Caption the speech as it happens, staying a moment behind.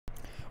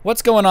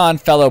What's going on,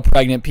 fellow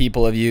pregnant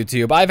people of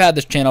YouTube? I've had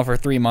this channel for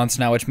 3 months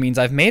now, which means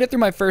I've made it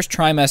through my first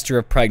trimester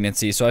of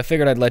pregnancy, so I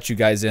figured I'd let you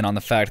guys in on the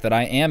fact that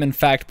I am in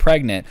fact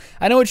pregnant.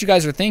 I know what you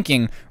guys are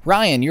thinking.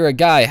 Ryan, you're a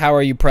guy, how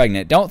are you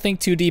pregnant? Don't think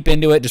too deep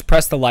into it, just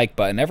press the like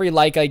button. Every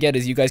like I get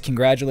is you guys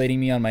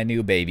congratulating me on my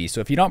new baby, so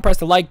if you don't press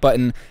the like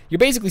button, you're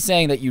basically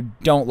saying that you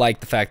don't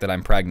like the fact that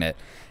I'm pregnant.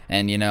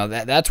 And you know,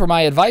 that's where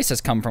my advice has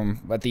come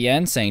from at the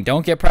end, saying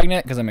don't get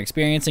pregnant because I'm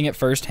experiencing it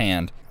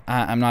firsthand.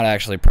 I'm not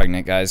actually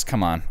pregnant, guys.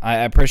 Come on. I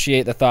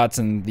appreciate the thoughts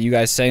and you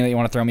guys saying that you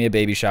want to throw me a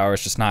baby shower.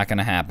 It's just not going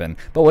to happen.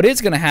 But what is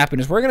going to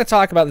happen is we're going to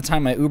talk about the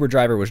time my Uber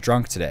driver was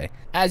drunk today.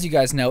 As you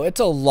guys know, it's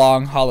a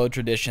long, hollow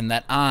tradition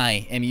that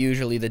I am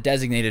usually the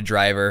designated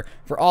driver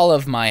for all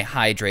of my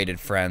hydrated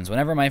friends.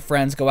 Whenever my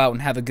friends go out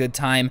and have a good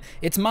time,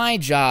 it's my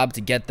job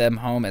to get them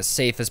home as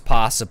safe as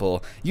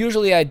possible.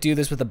 Usually I do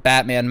this with a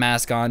Batman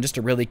mask on just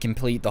to really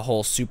complete the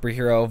whole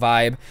superhero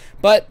vibe.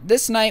 But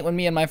this night when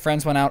me and my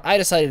friends went out, I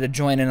decided to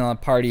join in on a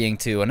partying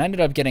too, and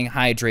ended up getting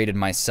hydrated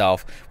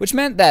myself, which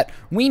meant that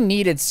we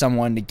needed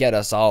someone to get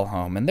us all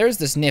home. And there's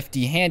this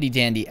nifty,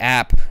 handy-dandy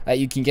app that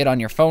you can get on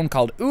your phone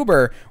called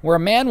Uber, where a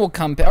man will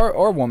come,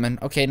 or woman,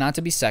 okay, not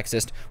to be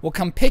sexist, will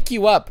come pick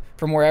you up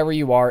from wherever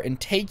you are and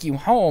take you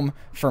home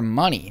for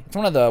money. It's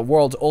one of the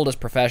world's oldest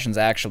professions,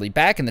 actually.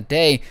 Back in the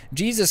day,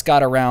 Jesus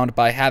got around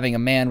by having a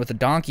man with a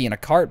donkey and a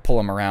cart pull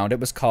him around. It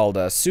was called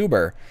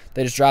Suber.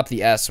 They just dropped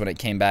the S when it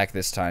came back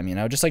this time, you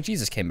know, just like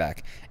Jesus came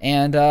back.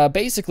 And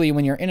basically,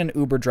 when you're in an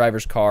Uber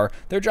driver's car,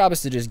 their job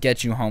is to just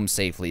get you home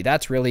safely.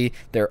 That's really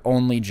their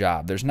only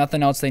job. There's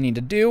nothing else they need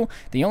to do.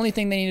 The only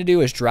thing they need to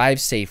do is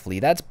drive safely.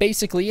 That's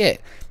basically it.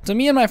 So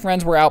me and my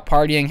friends were out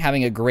partying,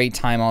 having a great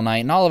time all night,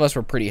 and all of us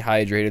were pretty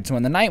hydrated. So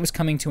when the night was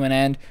coming to an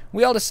end,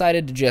 we all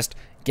decided to just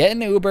get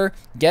an Uber,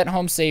 get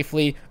home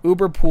safely,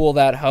 Uber pool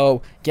that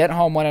hoe, get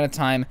home one at a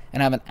time,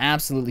 and have an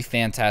absolutely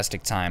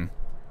fantastic time.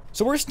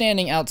 So we're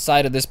standing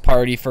outside of this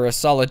party for a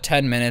solid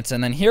 10 minutes,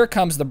 and then here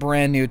comes the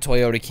brand new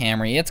Toyota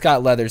Camry. It's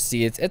got leather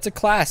seats. It's a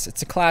class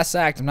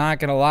act, I'm not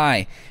gonna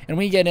lie. And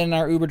we get in,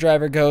 our Uber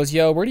driver goes,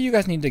 "Yo, where do you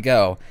guys need to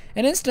go?"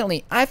 And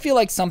instantly, I feel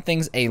like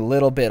something's a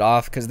little bit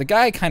off, because the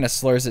guy kind of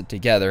slurs it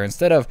together.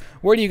 Instead of,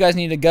 "Where do you guys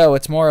need to go?"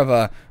 it's more of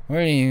a,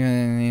 "Where do you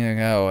need to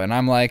go?" And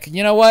I'm like,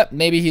 you know what?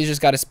 Maybe he's just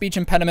got a speech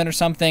impediment or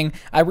something.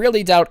 I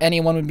really doubt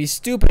anyone would be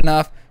stupid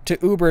enough to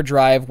Uber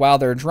drive while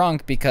they're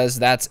drunk, because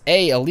that's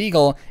A,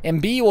 illegal,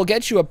 and B, will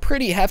get you a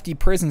pretty hefty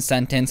prison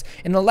sentence.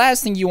 And the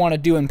last thing you want to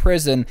do in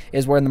prison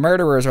is when the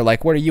murderers are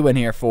like, "What are you in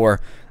here for?"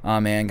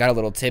 "Oh man, got a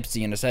little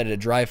tipsy and decided to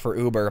drive for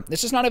Uber."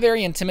 It's just not a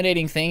very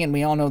intimidating thing, and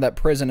we all know that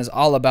prison is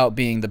all about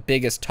being the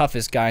biggest,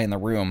 toughest guy in the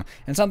room.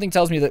 And something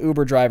tells me the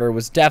Uber driver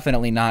was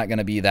definitely not going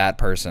to be that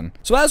person.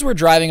 So as we're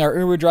driving, our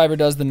Uber driver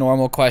does the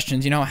normal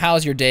questions. You know,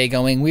 "How's your day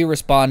going?" We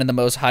respond in the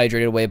most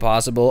hydrated way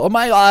possible. "Oh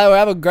my god,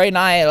 have a great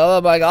night.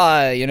 Oh my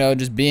god." You know,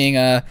 just being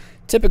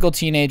typical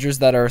teenagers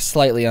that are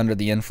slightly under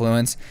the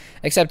influence.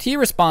 Except he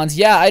responds,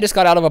 "Yeah, I just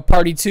got out of a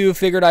party too.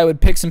 Figured I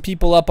would pick some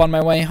people up on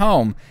my way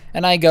home."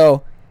 And I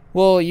go,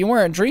 "Well, you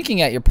weren't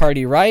drinking at your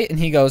party, right?" And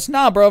he goes,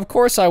 "Nah, bro, of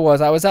course I was.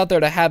 I was out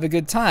there to have a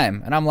good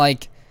time." And I'm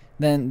like,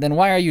 then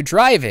why are you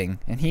driving?"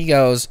 And he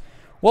goes,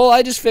 "Well,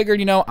 I just figured,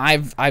 you know,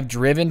 I've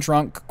driven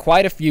drunk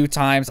quite a few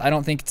times. I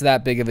don't think it's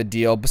that big of a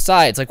deal.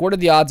 Besides, like, what are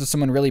the odds of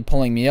someone really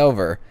pulling me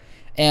over?"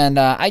 And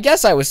I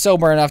guess I was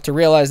sober enough to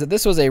realize that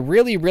this was a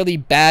really, really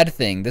bad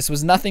thing. This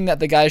was nothing that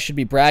the guy should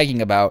be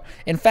bragging about.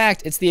 In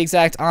fact, it's the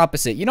exact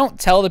opposite. You don't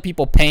tell the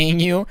people paying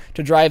you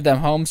to drive them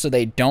home so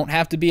they don't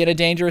have to be in a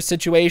dangerous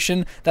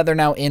situation that they're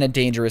now in a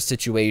dangerous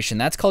situation.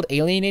 That's called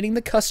alienating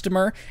the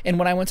customer. And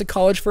when I went to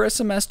college for a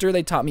semester,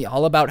 they taught me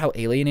all about how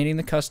alienating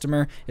the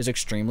customer is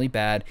extremely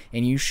bad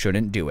and you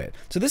shouldn't do it.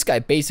 So this guy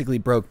basically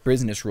broke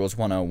business rules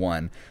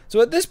 101.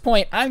 So at this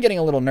point, I'm getting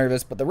a little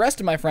nervous, but the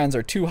rest of my friends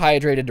are too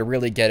hydrated to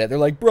really get it.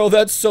 They're like, "Bro,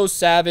 that's so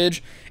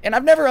savage." And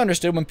I've never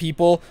understood when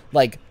people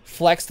like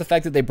flex the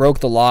fact that they broke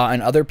the law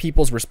and other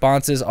people's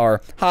responses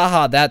are,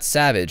 "Haha, that's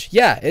savage."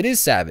 Yeah, it is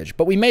savage,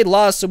 but we made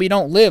laws so we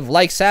don't live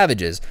like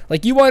savages.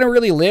 Like, you want to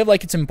really live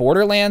like it's in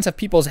Borderlands, have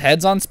people's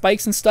heads on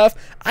spikes and stuff?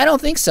 I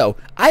don't think so.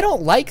 I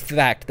don't like the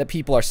fact that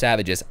people are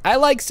savages. I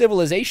like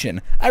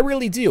civilization. I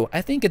really do.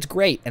 I think it's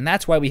great, and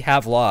that's why we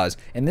have laws,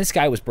 and this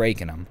guy was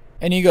breaking them.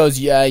 And he goes,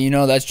 "Yeah, you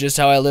know, that's just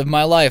how I live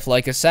my life,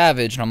 like a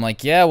savage." And I'm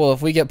like, "Yeah, well,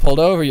 if we get pulled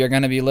over, you're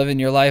going to be living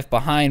your life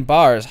behind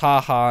bars.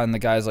 Ha ha." And the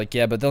guy's like,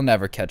 "Yeah, but they'll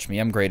never catch me.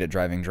 I'm great at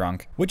driving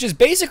drunk." Which is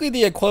basically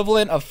the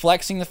equivalent of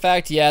flexing the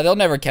fact, "Yeah, they'll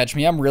never catch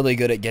me. I'm really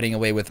good at getting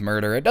away with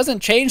murder." It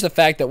doesn't change the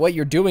fact that what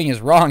you're doing is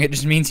wrong. It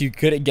just means you're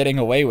good at getting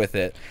away with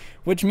it.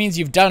 Which means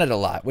you've done it a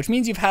lot, which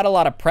means you've had a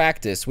lot of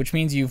practice, which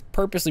means you've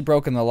purposely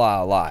broken the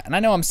law a lot. And I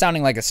know I'm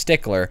sounding like a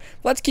stickler,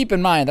 but let's keep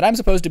in mind that I'm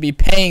supposed to be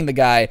paying the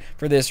guy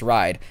for this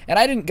ride. And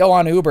I didn't go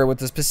on Uber with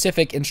the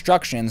specific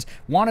instructions,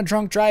 "Want a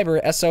drunk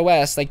driver,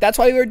 SOS." Like, that's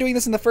why we were doing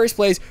this in the first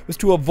place, was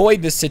to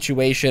avoid this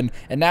situation.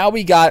 And now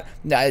we got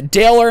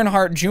Dale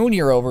Earnhardt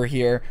Jr. over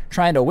here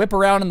trying to whip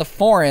around in the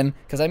foreign,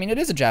 because I mean, it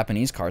is a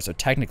Japanese car, so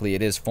technically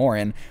it is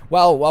foreign,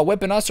 while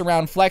whipping us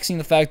around flexing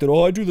the fact that,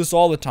 "Oh, I do this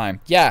all the time."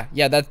 Yeah,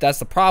 that's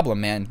the problem.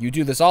 problem, man. You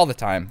do this all the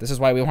time. This is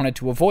why we wanted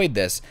to avoid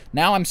this.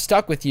 Now I'm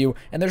stuck with you,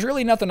 and there's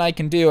really nothing I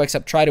can do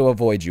except try to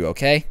avoid you,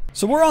 okay?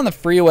 So we're on the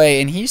freeway,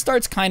 and he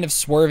starts kind of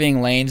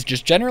swerving lanes,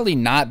 just generally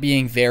not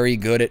being very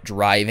good at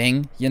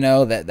driving. You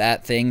know,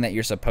 that thing that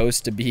you're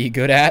supposed to be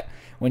good at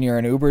when you're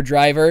an Uber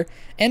driver.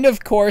 And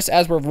of course,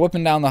 as we're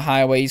whooping down the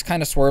highway, he's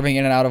kind of swerving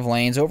in and out of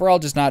lanes, overall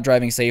just not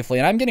driving safely,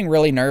 and I'm getting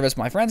really nervous.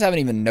 My friends haven't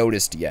even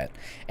noticed yet.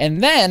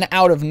 And then,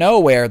 out of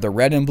nowhere, the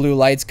red and blue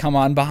lights come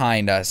on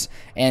behind us,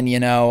 and you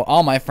know,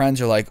 all my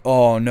friends are like,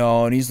 oh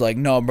no, and he's like,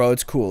 no bro,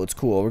 it's cool,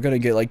 we're gonna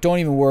get, like, don't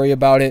even worry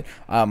about it,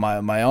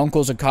 my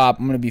uncle's a cop,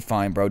 I'm gonna be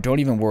fine, bro, don't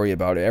even worry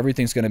about it,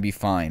 everything's gonna be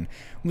fine.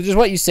 Which is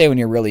what you say when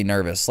you're really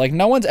nervous. Like,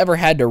 no one's ever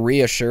had to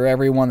reassure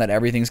everyone that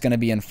everything's gonna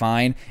be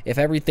fine if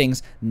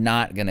everything's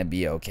not gonna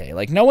be okay.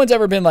 Like, no one's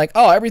ever been like,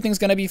 oh, everything's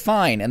gonna be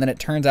fine, and then it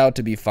turns out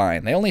to be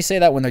fine. They only say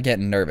that when they're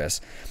getting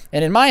nervous.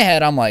 And in my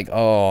head, I'm like,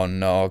 oh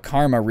no,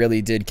 karma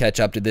really did catch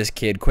up to this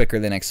kid quicker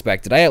than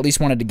expected. I at least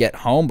wanted to get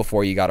home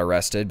before you got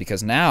arrested,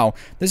 because now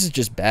this is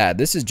just bad.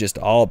 This is just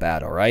all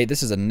bad, all right?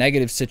 This is a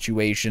negative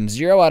situation.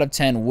 0 out of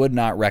 10 would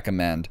not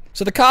recommend.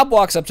 So the cop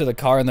walks up to the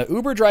car, and the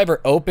Uber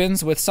driver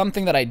opens with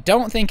something that I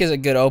don't think is a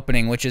good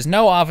opening, which is,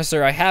 no,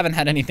 officer, I haven't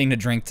had anything to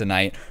drink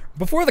tonight.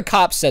 Before the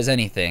cop says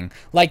anything,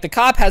 like, the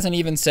cop hasn't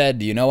even said,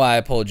 do you know why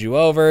I pulled you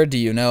over? Do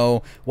you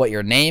know what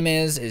your name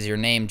is? Is your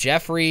name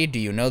Jeffrey? Do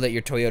you know that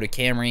your Toyota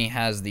Camry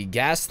has the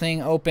gas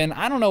thing open?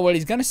 I don't know what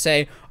he's gonna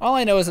say. All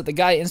I know is that the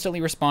guy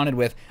instantly responded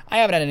with, I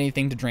haven't had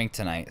anything to drink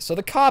tonight. So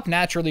the cop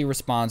naturally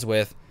responds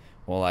with,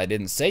 well, I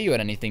didn't say you had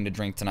anything to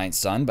drink tonight,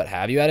 son, but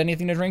have you had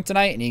anything to drink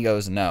tonight? And he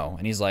goes, no.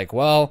 And he's like,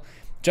 well,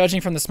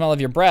 judging from the smell of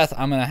your breath,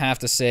 I'm gonna have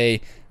to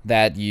say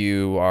that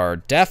you are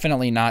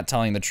definitely not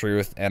telling the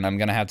truth, and I'm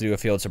gonna have to do a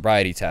field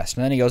sobriety test.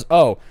 And then he goes,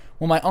 oh,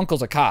 well, my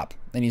uncle's a cop.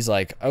 And he's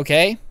like,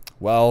 okay,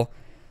 well,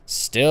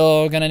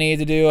 still gonna need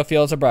to do a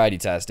field sobriety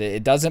test.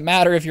 It doesn't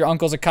matter if your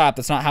uncle's a cop.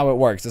 That's not how it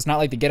works. It's not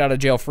like the get out of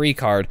jail free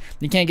card.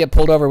 You can't get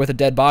pulled over with a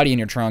dead body in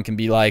your trunk and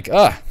be like,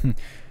 ugh,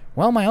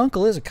 well, my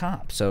uncle is a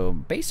cop, so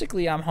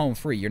basically I'm home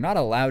free. You're not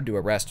allowed to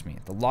arrest me.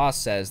 The law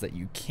says that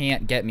you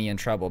can't get me in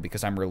trouble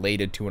because I'm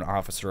related to an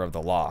officer of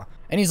the law.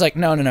 And he's like,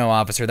 no,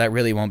 officer, that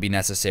really won't be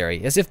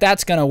necessary. As if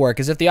that's gonna work,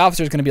 as if the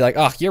officer's gonna be like,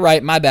 oh, you're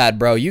right, my bad,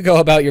 bro. You go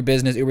about your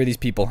business, Uber these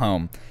people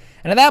home.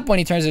 And at that point,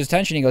 he turns his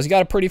attention, he goes, you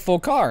got a pretty full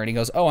car. And he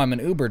goes, oh, I'm an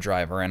Uber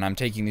driver, and I'm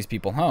taking these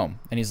people home.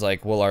 And he's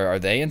like, well, are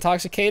they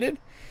intoxicated?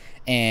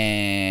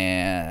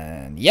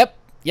 And yep,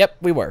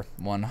 we were.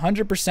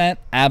 100%,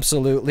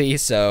 absolutely.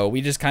 So we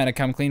just kind of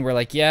come clean. We're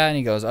like, yeah. And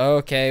he goes, oh,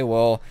 okay,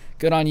 well,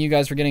 good on you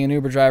guys for getting an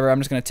Uber driver. I'm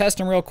just going to test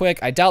him real quick.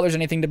 I doubt there's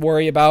anything to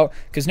worry about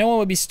because no one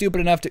would be stupid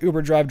enough to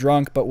Uber drive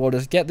drunk, but we'll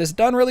just get this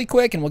done really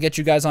quick and we'll get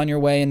you guys on your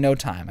way in no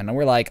time. And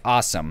we're like,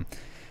 awesome.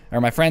 Or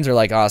my friends are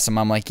like, awesome.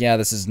 I'm like, yeah,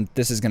 this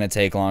is going to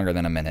take longer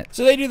than a minute.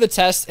 So they do the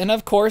test, and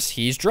of course,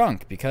 he's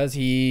drunk because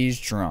he's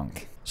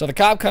drunk. So the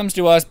cop comes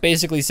to us,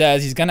 basically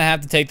says he's going to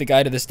have to take the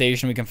guy to the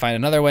station. We can find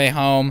another way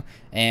home,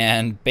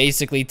 and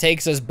basically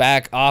takes us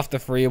back off the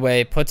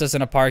freeway, puts us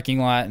in a parking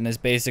lot, and is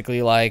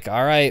basically like,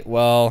 all right,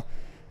 well,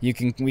 we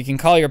can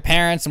call your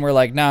parents. And we're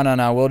like,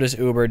 no, we'll just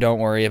Uber, don't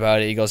worry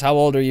about it. He goes, how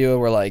old are you?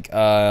 We're like,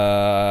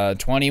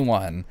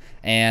 21.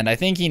 And I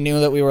think he knew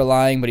that we were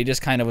lying, but he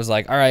just kind of was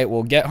like, all right,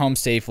 we'll get home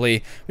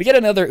safely. We get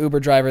another Uber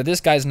driver.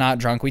 This guy's not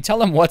drunk. We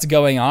tell him what's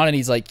going on, and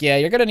he's like, yeah,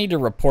 you're going to need to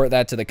report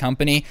that to the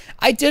company.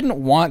 I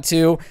didn't want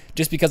to,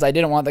 just because I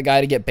didn't want the guy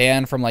to get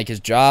banned from, like,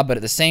 his job, but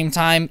at the same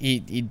time, he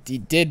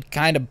did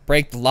kind of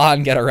break the law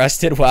and get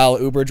arrested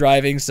while Uber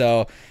driving,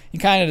 so he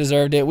kind of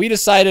deserved it. We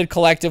decided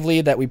collectively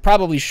that we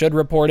probably should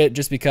report it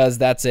just because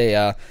that's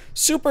a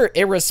super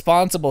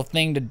irresponsible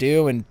thing to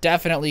do, and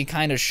definitely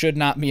kind of should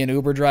not be an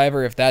Uber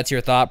driver if that's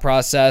your thought process.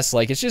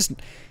 Like, it's just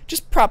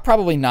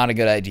probably not a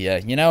good idea.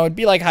 You know, it'd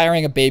be like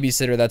hiring a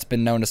babysitter that's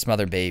been known to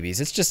smother babies.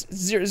 It's just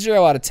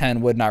 0 out of 10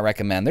 would not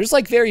recommend. There's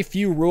like very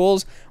few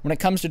rules when it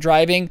comes to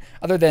driving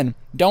other than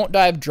don't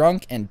drive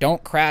drunk and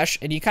don't crash,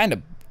 and you kind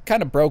of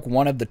broke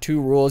one of the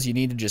 2 rules you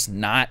need to just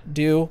not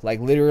do. Like,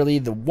 literally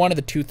one of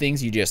the 2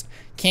 things you just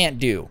can't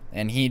do,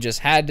 and he just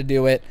had to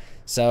do it.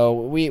 So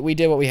we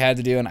did what we had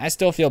to do, and I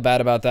still feel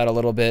bad about that a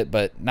little bit,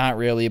 but not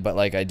really, but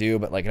like I do,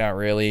 but like not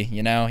really,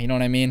 you know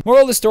what I mean?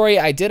 Moral of the story,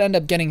 I did end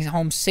up getting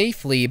home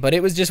safely, but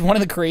it was just one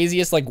of the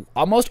craziest, like,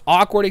 most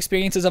awkward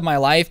experiences of my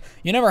life.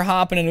 You never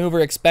hop in an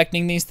Uber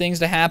expecting these things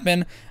to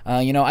happen.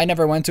 You know, I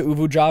never went to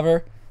Uber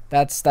driver.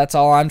 That's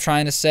all I'm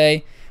trying to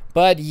say.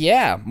 But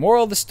yeah,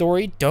 moral of the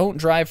story, don't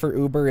drive for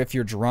Uber if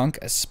you're drunk,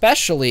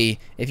 especially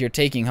if you're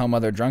taking home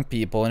other drunk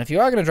people. And if you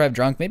are going to drive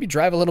drunk, maybe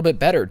drive a little bit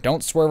better.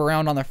 Don't swerve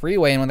around on the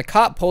freeway. And when the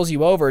cop pulls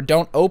you over,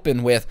 don't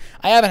open with,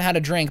 I haven't had a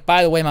drink.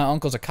 By the way, my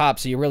uncle's a cop,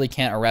 so you really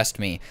can't arrest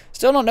me.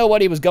 Still don't know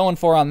what he was going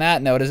for on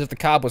that note, as if the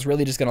cop was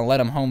really just going to let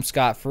him home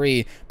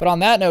scot-free. But on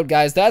that note,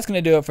 guys, that's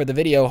going to do it for the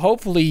video.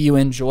 Hopefully you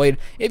enjoyed.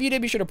 If you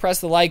did, be sure to press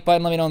the like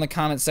button. Let me know in the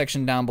comments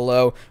section down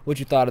below what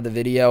you thought of the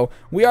video.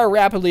 We are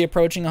rapidly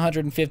approaching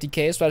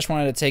 150K, so I just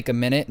wanted to take a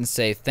minute and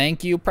say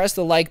thank you. Press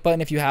the like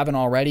button if you haven't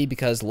already,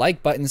 because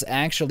like buttons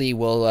actually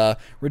will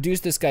reduce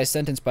this guy's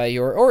sentence by a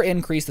year or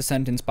increase the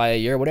sentence by a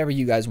year, whatever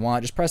you guys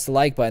want. Just press the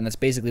like button. That's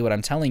basically what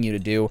I'm telling you to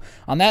do.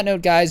 On that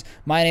note, guys,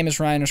 my name is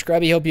Ryan or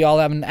Scrubby. Hope you all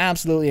have an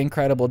absolutely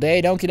incredible day.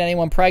 Don't get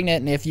anyone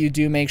pregnant, and if you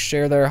do, make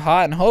sure they're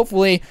hot, and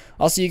hopefully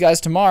I'll see you guys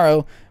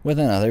tomorrow with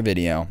another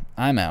video.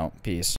 I'm out. Peace.